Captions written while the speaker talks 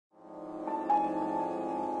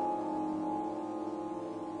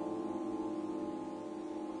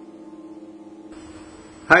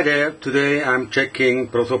Hi there, today I'm checking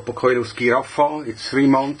Prosopocoilus Giraffa. It's 3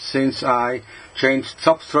 months since I changed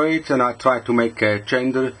substrates and I tried to make a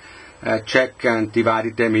gender check and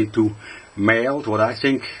divided them into males, what I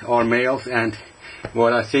think are males and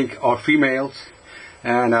what I think are females.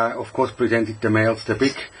 And I of course presented the males the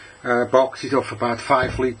big boxes of about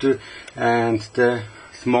 5 liter and the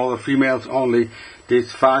smaller females only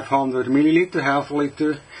this 500 milliliter, half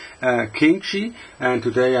liter kimchi. And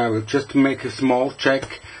today I will just make a small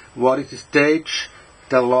check what is the stage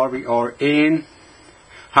the larvae are in,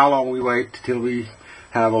 how long we wait till we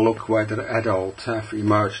have a look whether adults have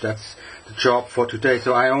emerged. That's the job for today.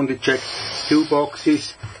 So I only checked 2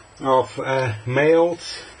 boxes of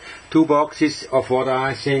males, 2 boxes of what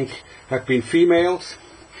I think have been females.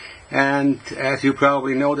 And as you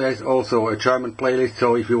probably know, there's also a German playlist,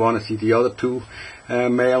 so if you want to see the other 2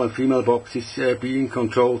 male and female boxes being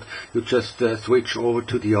controlled, you just switch over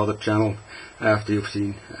to the other channel after you've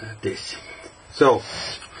seen this. So,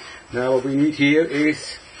 now what we need here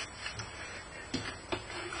is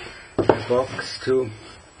a box to...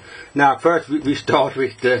 Now first we start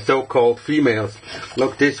with the so-called females.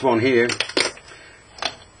 Look, this one here.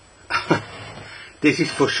 This is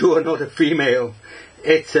for sure not a female.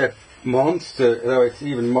 It's a monster, though it's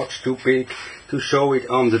even much too big to show it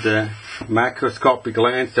under the macroscopic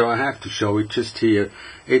lens, so I have to show it just here.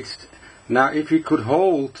 Now if you could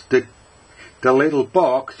hold the little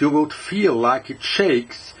box, you would feel like it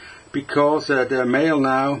shakes, because the male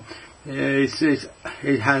now it has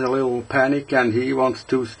a little panic and he wants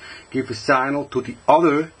to give a signal to the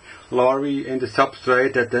other larvae in the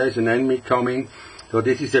substrate that there's an enemy coming. So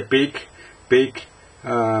this is a big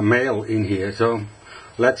male in here. So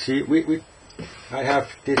let's see. I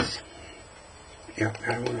have this. Yeah,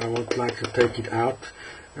 I would like to take it out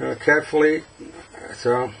carefully,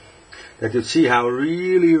 so that you see how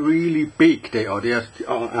really big they are. They are.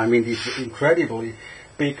 I mean, this is incredibly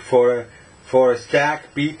big for a stag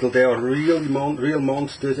beetle. They are real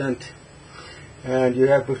monsters, and you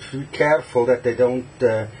have to be careful that they don't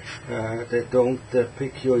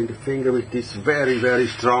pick you in the finger with this very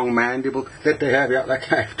strong mandible that they have. Yeah,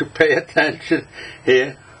 like I have to pay attention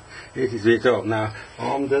here. This is it. So now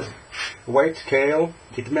on the weight scale,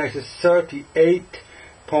 it measures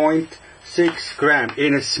 38.6 grams.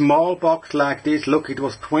 In a small box like this, look, it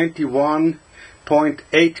was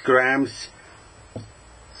 21.8 grams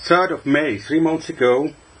 3rd of May, 3 months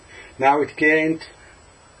ago. Now it gained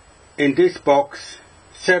in this box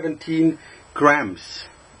 17 grams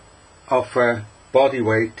of body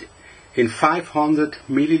weight in 500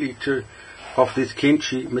 milliliter of this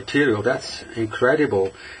kimchi material. That's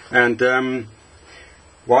incredible. And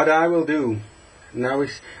what I will do now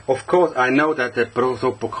is, of course, I know that the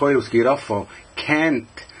Prosopocoilus giraffa can't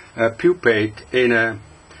pupate in a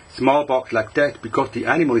small box like that, because the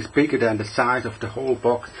animal is bigger than the size of the whole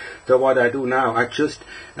box. So what I do now, I just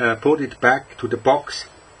put it back to the box,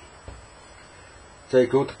 say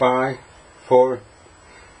goodbye for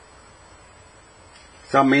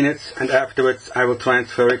some minutes, and afterwards I will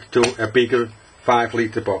transfer it to a bigger 5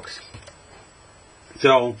 liter box.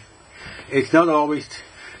 So it's not always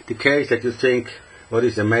the case that you think what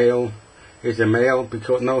is a male is a male,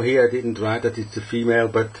 because no, here I didn't write that it's a female,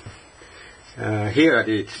 but here I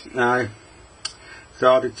did. I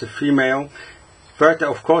thought it's a female. First,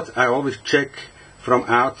 of course, I always check from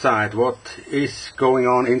outside what is going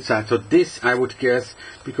on inside. So this, I would guess,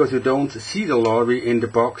 because you don't see the larvae in the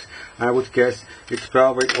box, I would guess it's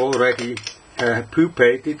probably already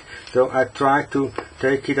pupated. So I try to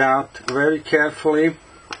take it out very carefully.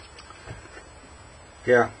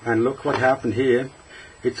 Yeah, and look what happened here.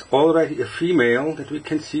 It's already a female that we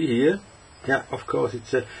can see here. Yeah, of course,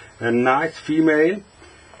 it's a nice female.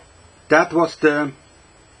 That was the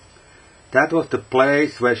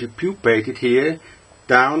place where she pupated here,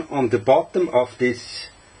 down on the bottom of this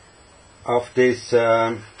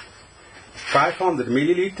 500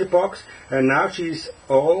 milliliter box, and now she's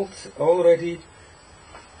already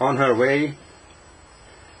on her way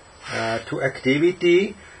to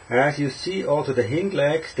activity. As you see, also the hind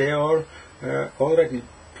legs, they are already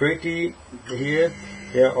pretty here.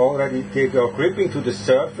 They are gripping to the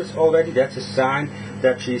surface already. That's a sign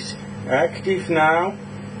that she's active now,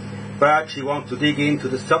 but she wants to dig into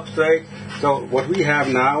the substrate. So what we have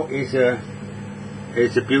now is a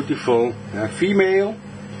beautiful female.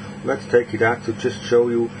 Let's take it out to just show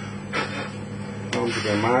you under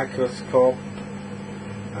the microscope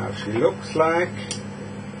how she looks like.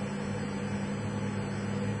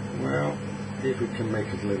 Well, if we can make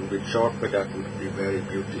it a little bit sharper, that would be very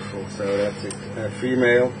beautiful. So that's it, a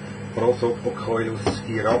female Prosopocoilus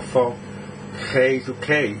giraffa, K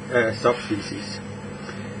subspecies.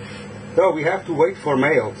 So we have to wait for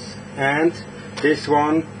males, and this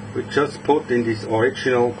one we just put in this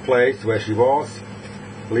original place where she was,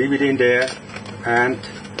 leave it in there, and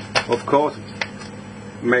of course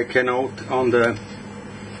make a note on the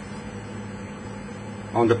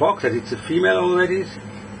box that it's a female already.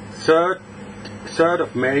 3rd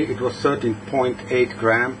of May it was 13.8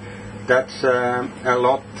 gram. That's a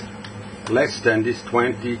lot less than this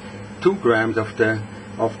 22 grams of the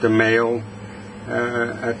male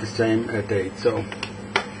at the same date. So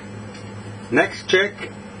next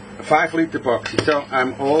check, 5 liter boxes. So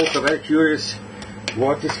I'm also very curious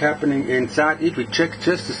what is happening inside. If we check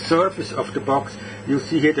just the surface of the box, you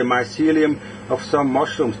see here the mycelium of some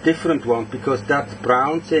mushrooms, different ones, because that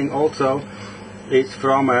brown thing also is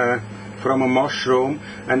from a mushroom,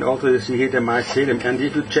 and also you see here the mycelium. And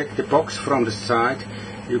if you check the box from the side,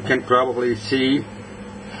 you can probably see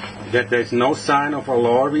that there's no sign of a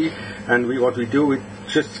larvae, and what we do, we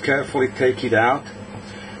just carefully take it out,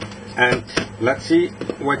 and let's see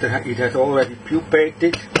whether it has already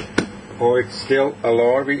pupated or it's still a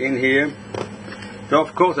larvae in here. So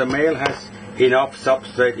of course a male has enough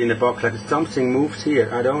substrate in the box. Like something moves here,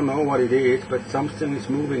 I don't know what it is, but something is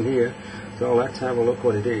moving here. So let's have a look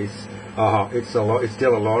what it is. It's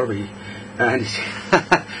still a larvae, and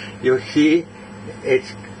you see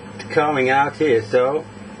it's coming out here. So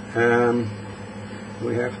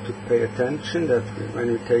we have to pay attention that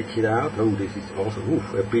when we take it out. Oh, this is also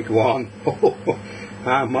a big one.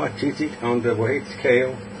 How much is it on the weight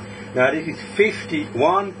scale? Now this is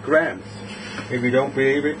 51 grams. If you don't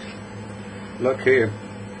believe it, look here,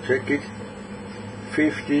 check it.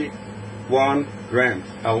 51 grams.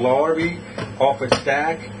 A larvae of a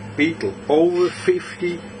stag beetle, over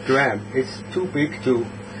 50 grams. It's too big to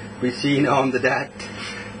be seen under that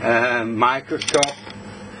microscope,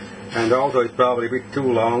 and also it's probably a bit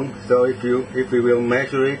too long. So if we will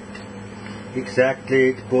measure it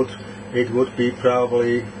exactly, it would be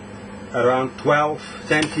probably around 12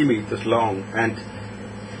 centimeters long, and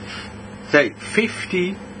say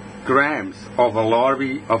 50 grams of a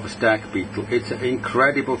larvae of a stag beetle. It's an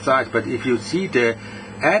incredible size, but if you see the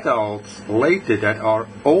adults later that are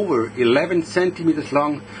over 11 centimeters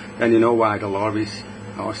long, then you know why the larvae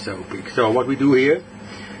are so big. So what we do here,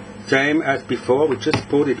 same as before, we just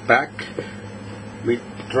put it back. We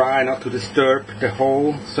try not to disturb the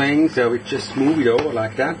whole thing, so we just move it over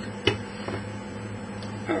like that.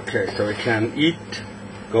 Okay, so we can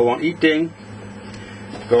go on eating,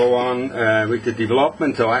 go on with the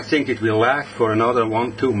development. So I think it will last for another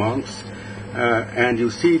 1-2 months. And you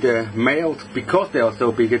see the males, because they are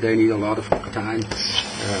so big, they need a lot of time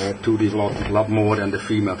to develop, a lot more than the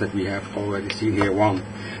females that we have already seen here. One.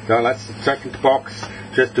 So that's the second box,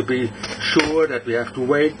 just to be sure that we have to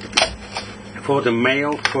wait for the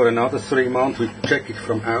male for another 3 months. We check it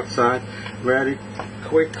from outside very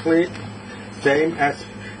quickly. Same as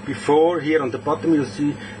before, here on the bottom you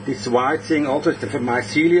see this white thing, also it's the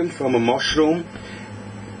mycelium from a mushroom.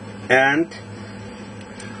 And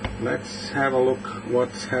let's have a look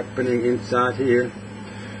what's happening inside here.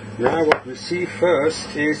 Now what we see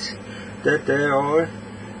first is that there are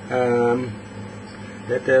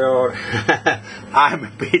I'm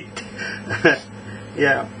a bit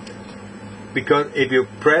yeah, because if you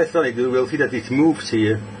press on it you will see that it moves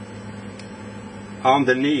here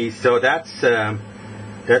underneath. So that's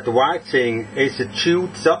that white thing is a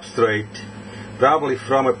chewed substrate, probably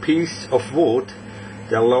from a piece of wood.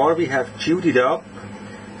 The larvae have chewed it up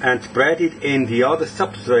and spread it in the other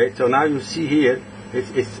substrate. So now you see here,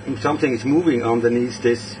 it's something is moving underneath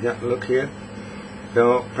this. Yeah, look here.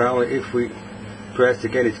 So probably if we press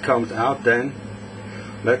again, it comes out then.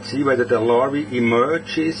 Let's see whether the larvae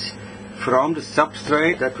emerges from the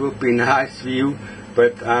substrate. That would be a nice view,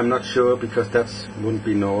 but I'm not sure, because that wouldn't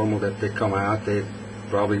be normal that they come out. They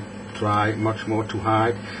probably try much more to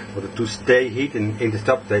hide or to stay hidden in the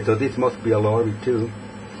substrate. So this must be a larvae too.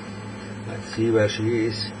 Let's see where she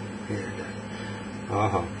is.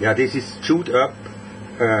 Yeah, this is chewed up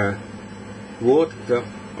wood. So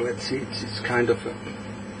let's see, it's kind of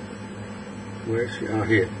where is she?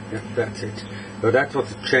 Here. Yeah, that's it. So that was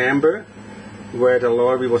the chamber where the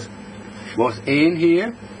larvae was in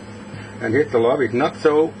here. And here's the larvae. It's not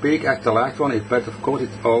so big as the last one, but of course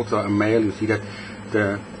it's also a male. You see that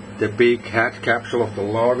the big head capsule of the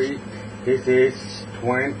larvae. This is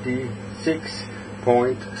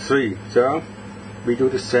 26.3. So we do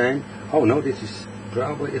the same. Oh no, this is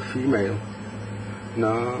probably a female.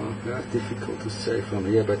 No, that's difficult to say from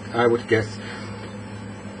here, but I would guess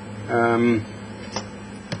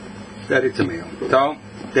that it's a male. So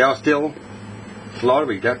they are still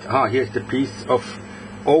larvae. Here's the piece of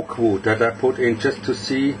oak wood that I put in just to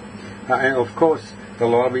see And of course the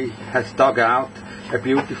larvae has dug out a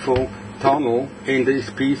beautiful tunnel in this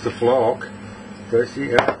piece of log. So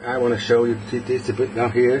see, I want to show you, see this a bit now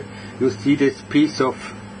here. You see this piece of,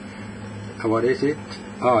 what is it?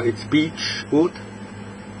 Oh, it's beech wood.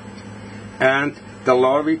 And the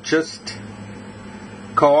larvae just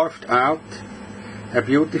carved out a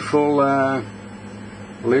beautiful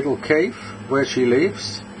little cave where she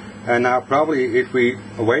lives. And now probably if we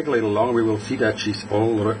wait a little longer, we will see that she's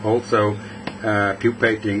also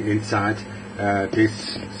pupating inside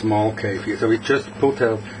this small cave here. So we just put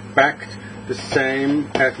her back the same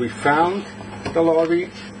as we found the larvae.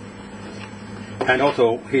 And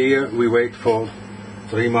also here we wait for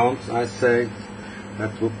 3 months, I say.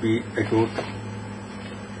 That would be a good.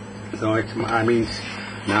 So I mean,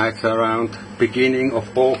 now it's around beginning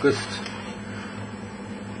of August.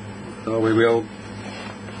 So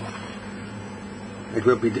it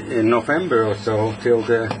will be in November or so till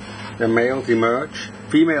the males emerge.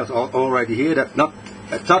 Females are already here. That's not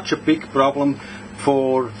such a big problem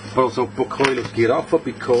for Prosopocoilus giraffa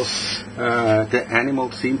because the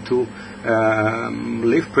animals seem to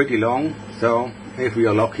live pretty long. So if we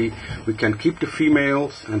are lucky, we can keep the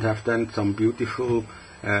females and have then some beautiful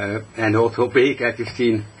and also big, as you've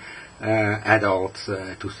seen, adults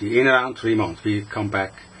to see. In around 3 months we come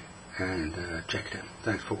back and check them.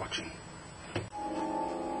 Thanks for watching.